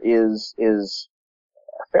Heber is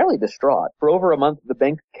fairly distraught. For over a month, the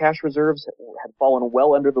bank cash reserves had fallen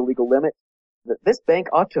well under the legal limit. This bank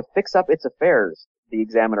ought to fix up its affairs, the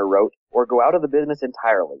Examiner wrote, or go out of the business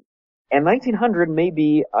entirely. And 1900 may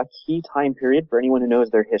be a key time period for anyone who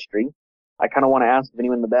knows their history. I kind of want to ask if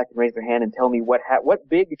anyone in the back can raise their hand and tell me what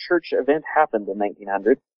big church event happened in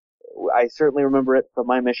 1900. I certainly remember it from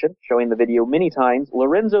my mission, showing the video many times.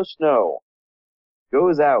 Lorenzo Snow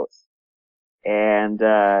goes out and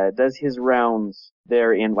does his rounds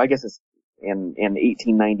there in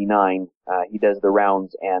 1899. He does the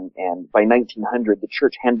rounds, and by 1900, the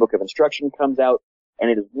Church Handbook of Instruction comes out, and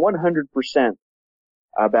it is 100%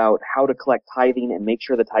 about how to collect tithing and make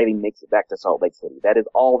sure the tithing makes it back to Salt Lake City. That is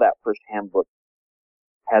all that first handbook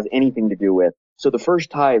has anything to do with. So the first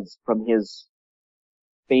tithes from his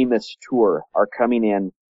famous tour are coming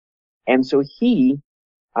in, and so he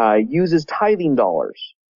uses tithing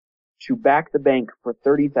dollars to back the bank for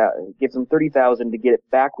gives them $30,000 to get it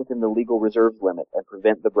back within the legal reserves limit and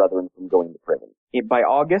prevent the brethren from going to prison. By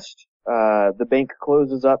August, the bank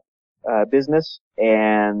closes up business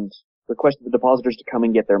and requested the depositors to come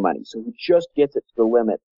and get their money. So he just gets it to the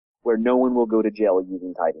limit where no one will go to jail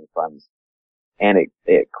using tithing funds. And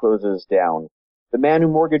it closes down. The man who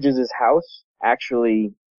mortgages his house,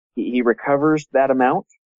 actually, he recovers that amount,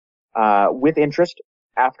 with interest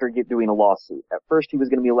after doing a lawsuit. At first he was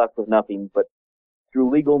going to be left with nothing, but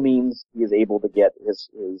through legal means he is able to get his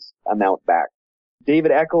amount back.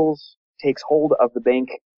 David Eccles takes hold of the bank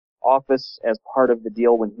office as part of the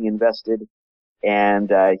deal when he invested,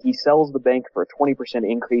 and he sells the bank for a 20%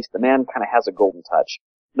 increase. The man kind of has a golden touch.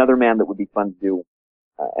 Another man that would be fun to do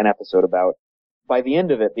an episode about. By the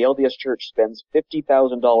end of it, the LDS Church spends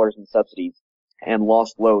 $50,000 in subsidies and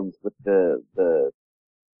lost loans with the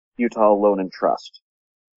Utah Loan and Trust.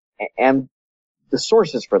 And the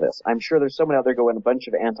sources for this, I'm sure there's someone out there going a bunch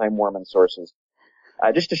of anti-Mormon sources.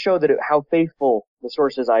 Just to show that how faithful the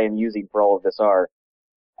sources I am using for all of this are.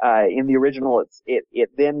 In the original, it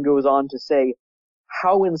then goes on to say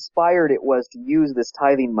how inspired it was to use this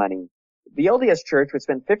tithing money. The LDS Church, which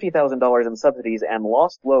spent $50,000 in subsidies and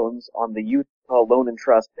lost loans on the Utah Loan and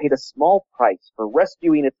Trust, paid a small price for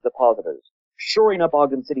rescuing its depositors, shoring up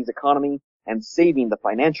Ogden City's economy, and saving the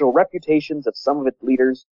financial reputations of some of its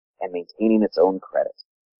leaders, and maintaining its own credit.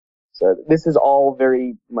 So this is all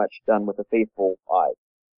very much done with a faithful eye.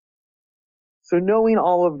 So knowing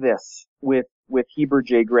all of this with Heber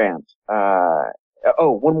J. Grant,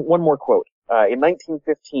 one more quote. In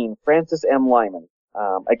 1915, Francis M. Lyman,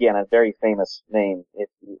 again, a very famous name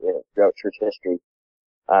throughout church history,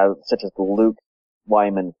 such as the Luke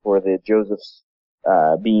Lyman for the Joseph's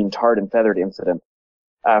being tarred and feathered incident.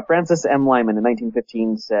 Francis M. Lyman in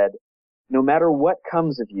 1915 said, "No matter what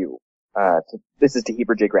comes of you," this is to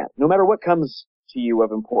Heber J. Grant, "no matter what comes to you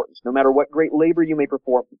of importance, no matter what great labor you may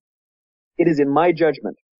perform, it is in my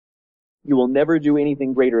judgment you will never do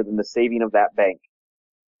anything greater than the saving of that bank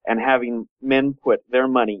and having men put their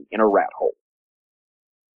money in a rat hole."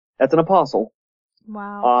 That's an apostle.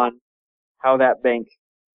 Wow. On how that bank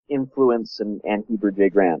influenced and Heber J.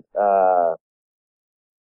 Grant.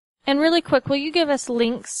 And really quick, will you give us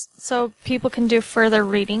links so people can do further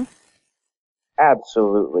reading?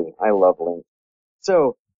 Absolutely. I love links.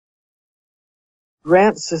 So,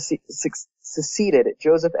 Grant succeeded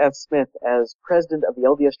Joseph F. Smith as president of the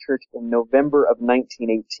LDS Church in November of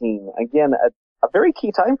 1918. Again, a very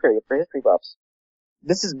key time period for history buffs.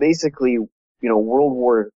 This is basically, World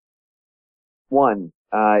War I,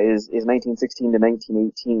 is 1916 to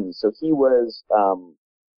 1918. So he was,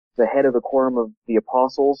 the head of the Quorum of the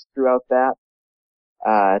Apostles throughout that,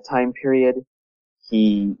 time period.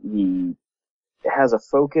 He has a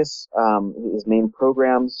focus, his main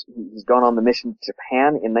programs. He's gone on the mission to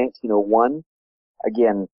Japan in 1901.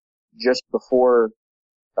 Again, just before,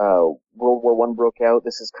 World War I broke out.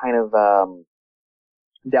 This is kind of,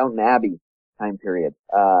 Downton Abbey time period,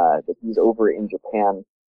 that he's over in Japan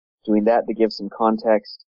doing that to give some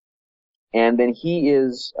context. And then he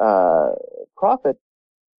is, prophet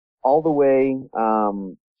all the way,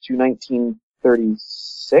 to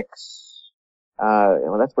 1936.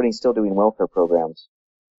 That's when he's still doing welfare programs.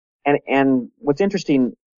 And what's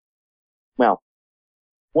interesting,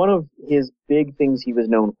 one of his big things he was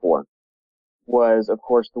known for was, of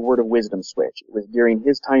course, the Word of Wisdom switch. It was during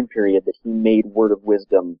his time period that he made Word of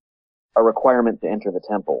Wisdom a requirement to enter the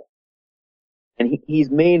temple. And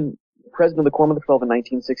he's made president of the Quorum of the 12 in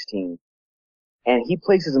 1916, and he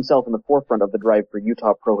places himself in the forefront of the drive for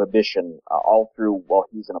Utah prohibition, all through while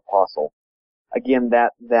he's an apostle. Again,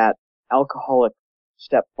 that alcoholic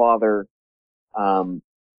stepfather, and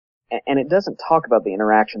it doesn't talk about the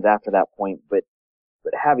interactions after that point, but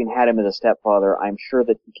having had him as a stepfather, I'm sure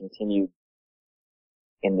that he continued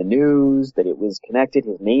in the news, that it was connected.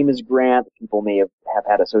 His name is Grant. People may have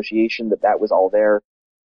had association that was all there.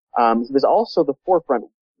 He was also the forefront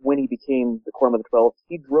when he became the Quorum of the 12.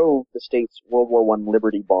 He drove the state's World War I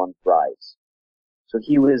Liberty Bond drives. So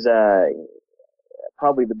he was,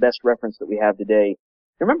 probably the best reference that we have today.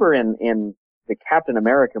 Remember in the Captain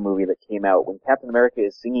America movie that came out, when Captain America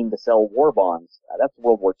is singing to sell war bonds, that's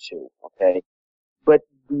World War II, okay? But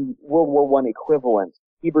the World War I equivalent,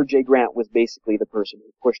 Heber J. Grant was basically the person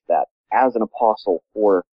who pushed that as an apostle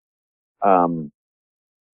for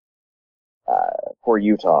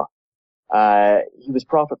Utah. He was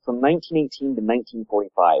prophet from 1918 to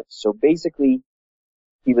 1945. So basically,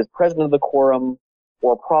 he was president of the Quorum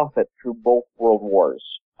or prophet through both world wars,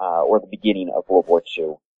 or the beginning of World War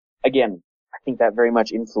II. Again, I think that very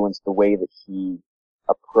much influenced the way that he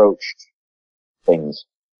approached things.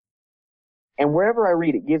 And wherever I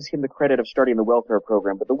read, it gives him the credit of starting the welfare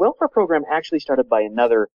program. But the welfare program actually started by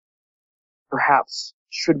another, perhaps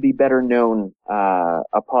should be better known,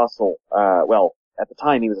 apostle, well, at the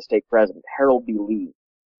time he was a stake president, Harold B. Lee.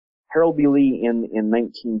 Harold B. Lee in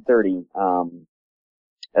 1930,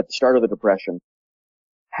 at the start of the Depression,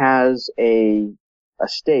 has a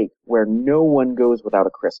stake where no one goes without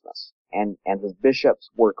a Christmas. And his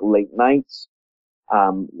bishops work late nights,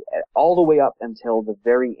 all the way up until the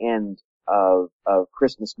very end of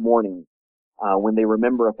Christmas morning. When they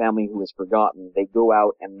remember a family who is forgotten, they go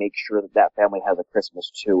out and make sure that family has a Christmas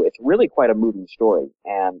too. It's really quite a moving story,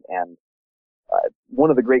 and one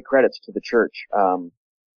of the great credits to the church.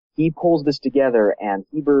 He pulls this together, and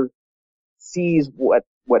Heber sees what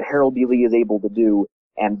Harold B. Lee is able to do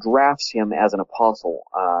and drafts him as an apostle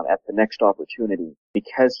at the next opportunity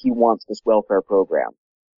because he wants this welfare program.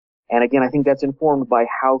 And again, I think that's informed by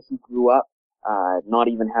how he grew up. Not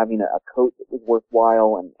even having a coat that was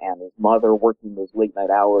worthwhile, and his mother working those late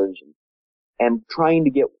night hours, and trying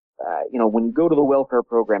to get, when you go to the welfare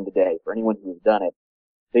program today, for anyone who has done it,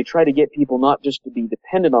 they try to get people not just to be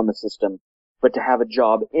dependent on the system, but to have a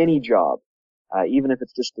job, any job, even if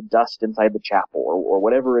it's just to dust inside the chapel or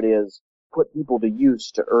whatever it is, put people to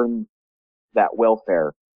use to earn that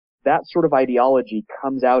welfare. That sort of ideology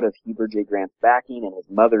comes out of Heber J. Grant's backing and his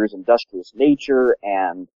mother's industrious nature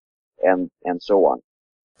and so on.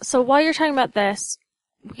 So while you're talking about this,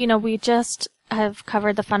 we just have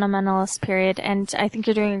covered the fundamentalist period, and I think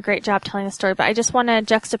you're doing a great job telling the story, but I just want to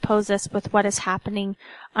juxtapose this with what is happening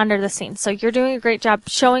under the scenes. So you're doing a great job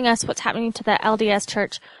showing us what's happening to the LDS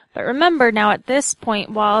Church, but remember now at this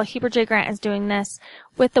point, while Heber J. Grant is doing this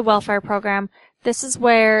with the welfare program, this is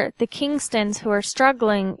where the Kingstons, who are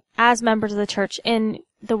struggling as members of the church in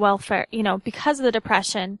the welfare, because of the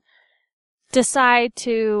Depression, decide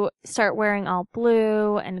to start wearing all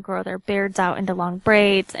blue and grow their beards out into long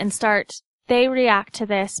braids and they react to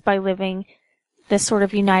this by living this sort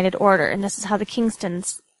of united order. And this is how the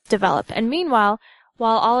Kingstons develop. And meanwhile,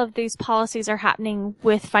 while all of these policies are happening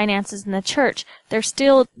with finances in the church, they're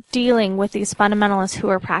still dealing with these fundamentalists who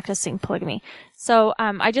are practicing polygamy. So,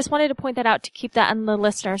 I just wanted to point that out to keep that in the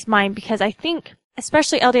listener's mind, because I think,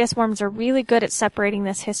 especially LDS Mormons, are really good at separating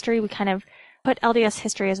this history. We kind of put LDS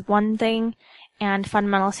history as one thing and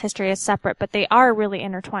fundamentalist history as separate, but they are really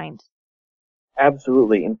intertwined.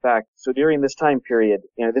 Absolutely. In fact, so during this time period,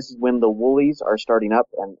 this is when the Woolies are starting up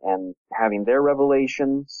and having their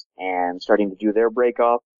revelations and starting to do their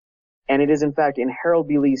break-off. And it is, in fact, in Harold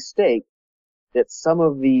B. Lee's stake that some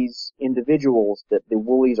of these individuals that the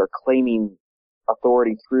Woolies are claiming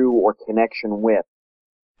authority through or connection with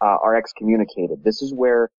are excommunicated. This is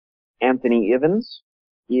where Anthony Ivins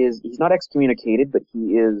he's not excommunicated, but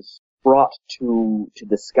he is brought to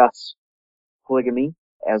discuss polygamy,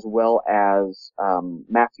 as well as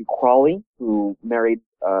Matthew Crawley, who married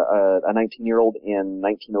a 19-year-old in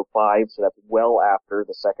 1905, so that's well after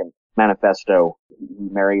the Second Manifesto. He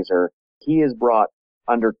marries her. He is brought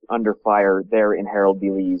under fire there in Harold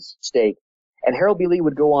B. Lee's stake. And Harold B. Lee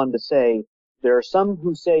would go on to say, there are some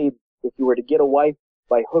who say if you were to get a wife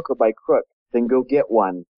by hook or by crook, then go get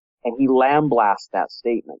one. And he lamblasts that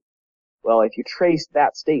statement. Well, if you trace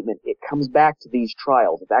that statement, it comes back to these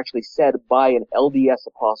trials. It's actually said by an LDS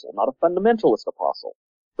apostle, not a fundamentalist apostle,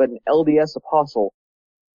 but an LDS apostle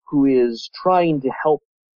who is trying to help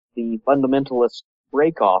the fundamentalist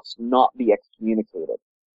breakoffs not be excommunicated,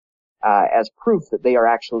 as proof that they are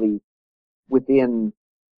actually within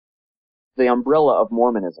the umbrella of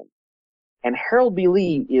Mormonism. And Harold B.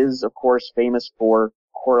 Lee is, of course, famous for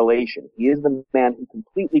correlation. He is the man who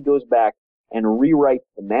completely goes back and rewrites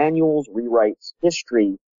the manuals, rewrites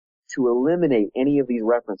history to eliminate any of these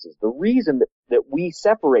references. The reason that we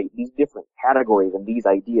separate these different categories and these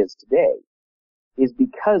ideas today is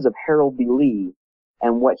because of Harold B. Lee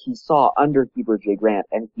and what he saw under Heber J. Grant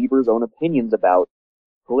and Heber's own opinions about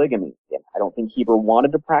polygamy. And I don't think Heber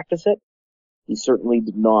wanted to practice it. He certainly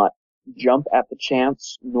did not jump at the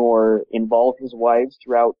chance nor involve his wives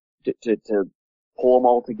throughout to pull them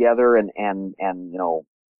all together and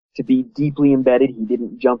to be deeply embedded. He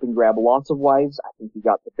didn't jump and grab lots of wives. I think he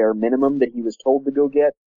got the bare minimum that he was told to go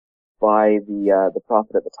get by the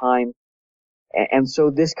prophet at the time. And so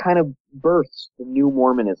this kind of births the new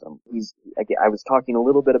Mormonism. I was talking a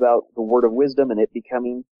little bit about the word of wisdom and it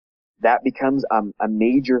becomes a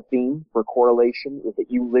major theme for correlation, is that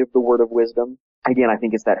you live the word of wisdom. Again, I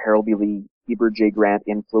think it's that Harold B. Lee, Heber J. Grant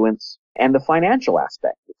influence, and the financial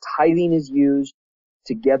aspect. The tithing is used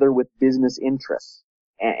together with business interests.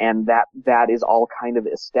 And that is all kind of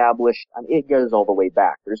established. I mean, it goes all the way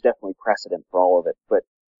back. There's definitely precedent for all of it. But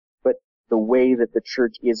the way that the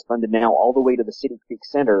church is funded now, all the way to the City Creek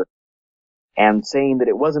Center, and saying that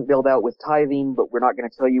it wasn't built out with tithing, but we're not going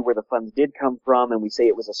to tell you where the funds did come from, and we say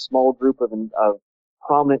it was a small group of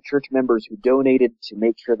prominent church members who donated to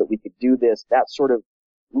make sure that we could do this. That sort of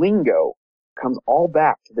lingo comes all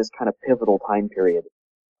back to this kind of pivotal time period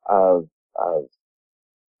of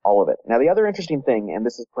all of it. Now, the other interesting thing, and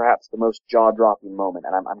this is perhaps the most jaw-dropping moment,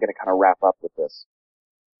 and I'm going to kind of wrap up with this,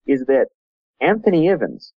 is that Anthony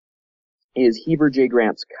Ivins is Heber J.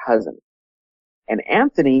 Grant's cousin. And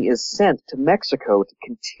Anthony is sent to Mexico to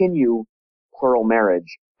continue plural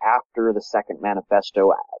marriage after the second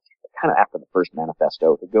manifesto, kind of after the first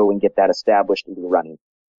manifesto, to go and get that established and be running.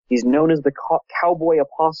 He's known as the Cowboy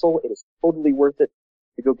Apostle. It is totally worth it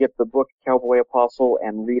to go get the book Cowboy Apostle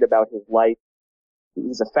and read about his life.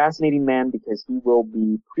 He's a fascinating man because he will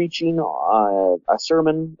be preaching a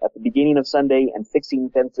sermon at the beginning of Sunday and fixing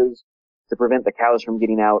fences to prevent the cows from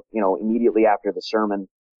getting out, immediately after the sermon,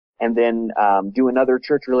 and then do another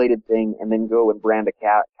church-related thing, and then go and brand a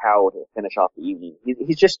cow to finish off the evening.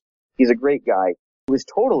 He's a great guy who is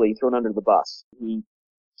totally thrown under the bus. He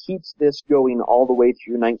keeps this going all the way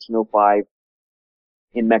through 1905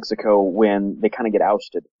 in Mexico, when they kind of get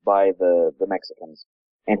ousted by the Mexicans.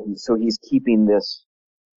 And so he's keeping this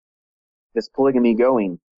polygamy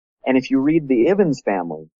going. And if you read the Ivins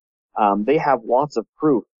family, they have lots of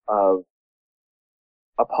proof of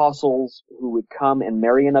apostles who would come and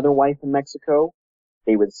marry another wife in Mexico.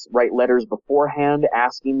 They would write letters beforehand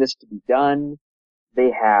asking this to be done.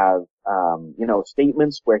 They have,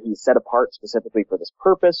 statements where he's set apart specifically for this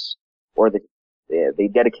purpose, or that they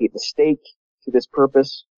dedicate the stake to this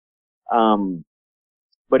purpose.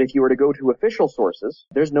 But if you were to go to official sources,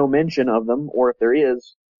 there's no mention of them, or if there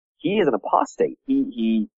is, he is an apostate.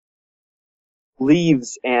 He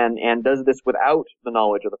leaves and does this without the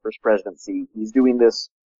knowledge of the First Presidency. He's doing this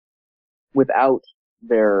without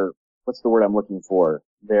their, what's the word I'm looking for?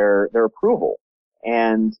 Their approval.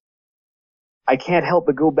 And I can't help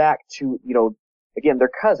but go back to, again,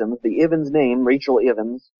 their cousins, the Ivins name, Rachel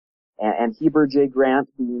Ivins, and Heber J. Grant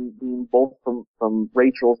being both from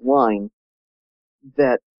Rachel's line,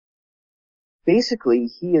 that basically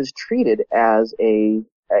he is treated as a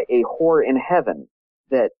whore in heaven,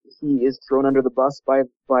 that he is thrown under the bus by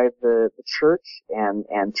the church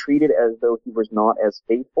and treated as though he was not as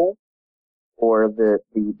faithful, or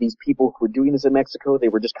these people who were doing this in Mexico, they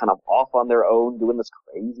were just kind of off on their own, doing this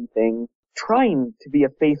crazy thing, trying to be a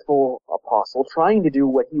faithful apostle, trying to do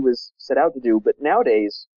what he was set out to do. But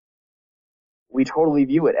nowadays, we totally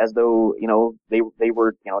view it as though, they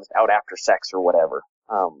were, just out after sex or whatever.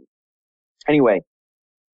 Anyway.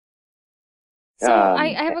 So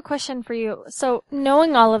I have a question for you. So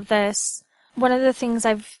knowing all of this, one of the things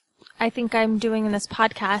I think I'm doing in this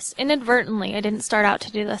podcast, inadvertently, I didn't start out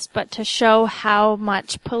to do this, but to show how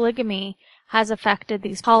much polygamy has affected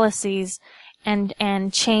these policies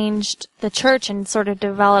and changed the church and sort of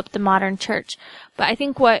developed the modern church. But I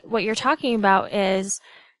think what you're talking about is,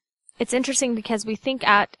 it's interesting because we think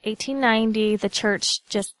at 1890 the church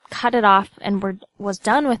just cut it off and was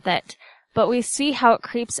done with it. But we see how it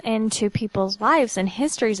creeps into people's lives and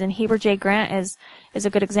histories, and Heber J. Grant is a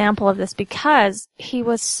good example of this because he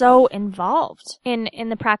was so involved in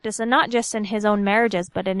the practice, and not just in his own marriages,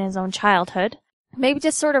 but in his own childhood. Maybe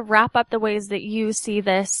just sort of wrap up the ways that you see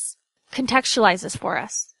this, contextualize this for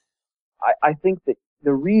us. I think that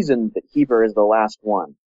the reason that Heber is the last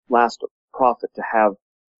prophet to have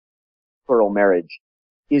plural marriage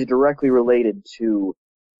is directly related to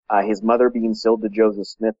his mother being sold to Joseph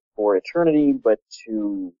Smith for eternity, but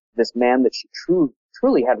to this man that she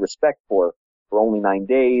truly had respect for only 9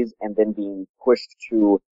 days, and then being pushed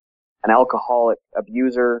to an alcoholic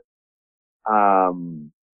abuser,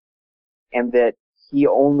 and that he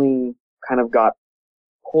only kind of got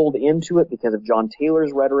pulled into it because of John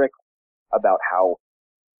Taylor's rhetoric about how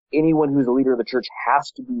anyone who's a leader of the church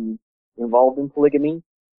has to be involved in polygamy.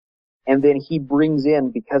 And then he brings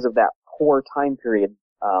in, because of that poor time period,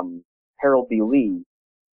 Harold B. Lee,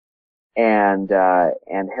 and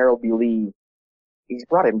Harold B. Lee, he's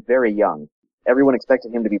brought in very young. Everyone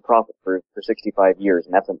expected him to be prophet for 65 years,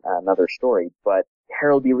 and that's another story. But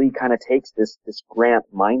Harold B. Lee kind of takes this Grant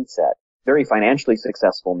mindset, very financially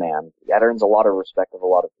successful man, that earns a lot of respect of a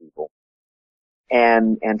lot of people,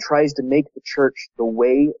 and tries to make the church the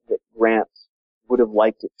way that Grant would have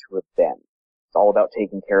liked it to have been. It's all about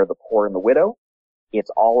taking care of the poor and the widow.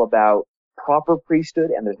 It's all about proper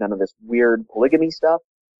priesthood, and there's none of this weird polygamy stuff.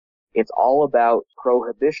 It's all about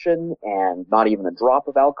prohibition and not even a drop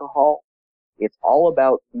of alcohol. It's all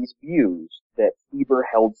about these views that Heber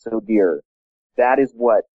held so dear. That is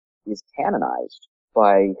what is canonized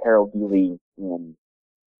by Harold D. Lee in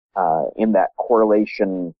that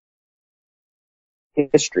correlation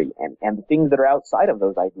history, and the things that are outside of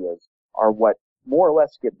those ideas are what more or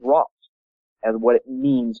less get dropped as what it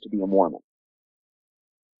means to be a Mormon.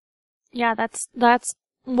 Yeah, that's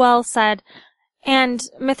well said. And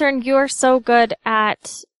Mithrin, you're so good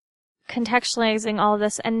at contextualizing all of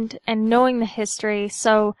this and knowing the history.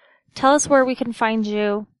 So tell us where we can find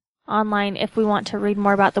you online if we want to read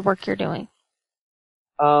more about the work you're doing.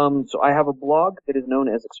 So I have a blog that is known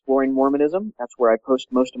as Exploring Mormonism. That's where I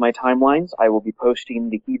post most of my timelines. I will be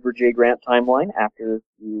posting the Heber J. Grant timeline after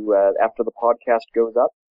the podcast goes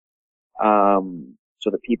up,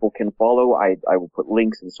 so that people can follow. I will put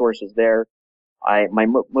links and sources there. My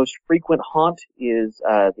most frequent haunt is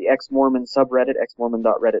the ex-Mormon subreddit,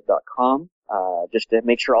 exmormon.reddit.com, just to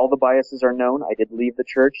make sure all the biases are known. I did leave the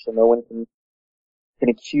church, so no one can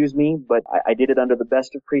accuse me, but I did it under the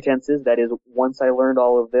best of pretenses. That is, once I learned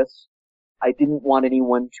all of this, I didn't want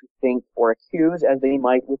anyone to think or accuse, as they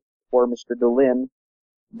might with poor Mr. Dehlin,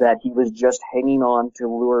 that he was just hanging on to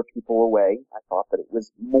lure people away. I thought that it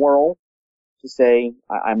was moral to say,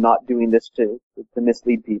 I'm not doing this to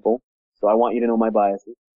mislead people, so I want you to know my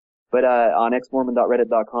biases. But on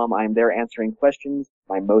exmormon.reddit.com, I'm there answering questions.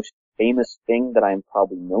 My most famous thing that I'm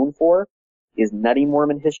probably known for is Nutty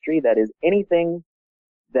Mormon History. That is anything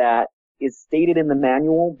that is stated in the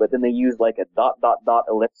manual, but then they use like a ...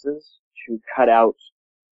 ellipses to cut out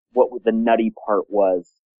what the nutty part was.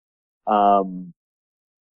 And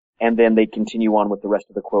then they continue on with the rest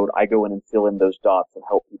of the quote. I go in and fill in those dots and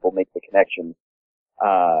help people make the connections.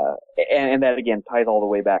 And that again ties all the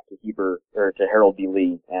way back to to Harold D.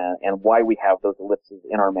 Lee and why we have those ellipses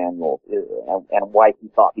in our manuals and why he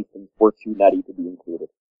thought these things were too nutty to be included.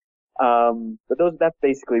 But that's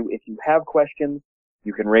basically, if you have questions,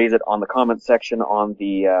 you can raise it on the comment section on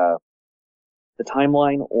the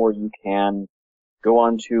timeline, or you can go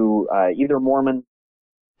on to either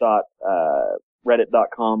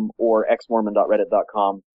mormon.reddit.com or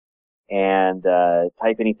exmormon.reddit.com and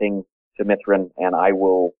type anything to Mithrin, and I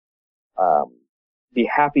will be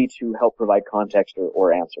happy to help provide context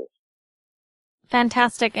or answers.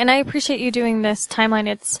 Fantastic. And I appreciate you doing this timeline.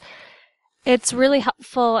 It's really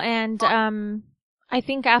helpful, and I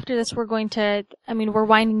think after this we're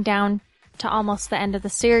winding down to almost the end of the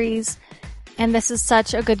series, and this is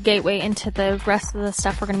such a good gateway into the rest of the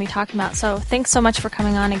stuff we're going to be talking about. So thanks so much for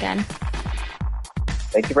coming on again.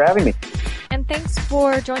 Thank you for having me. And thanks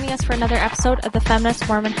for joining us for another episode of the Feminist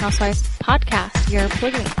Mormon Housewives podcast, Your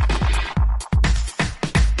Polygamy.